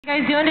How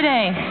you guys doing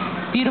today?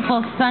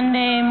 Beautiful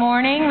Sunday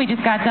morning. We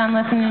just got done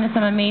listening to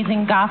some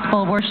amazing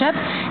gospel worship,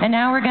 and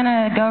now we're going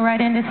to go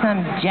right into some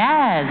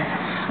jazz.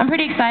 I'm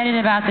pretty excited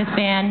about this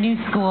band,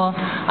 Nuskool.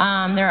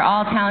 They're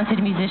all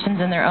talented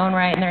musicians in their own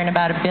right, and they're in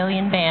about 1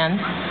 billion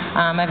bands.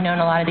 I've known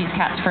a lot of these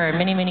cats for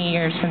many, many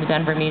years from the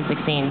Denver music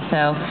scene,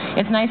 so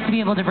it's nice to be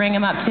able to bring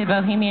them up to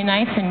Bohemian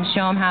Nights and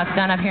show them how it's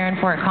done up here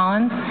in Fort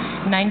Collins.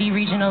 90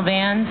 regional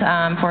bands.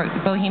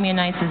 Bohemian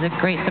Nights is a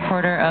great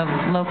supporter of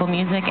local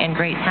music and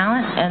great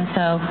talent, and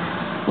so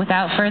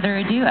without further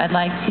ado, I'd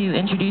like to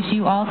introduce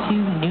you all to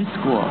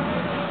Nuskool.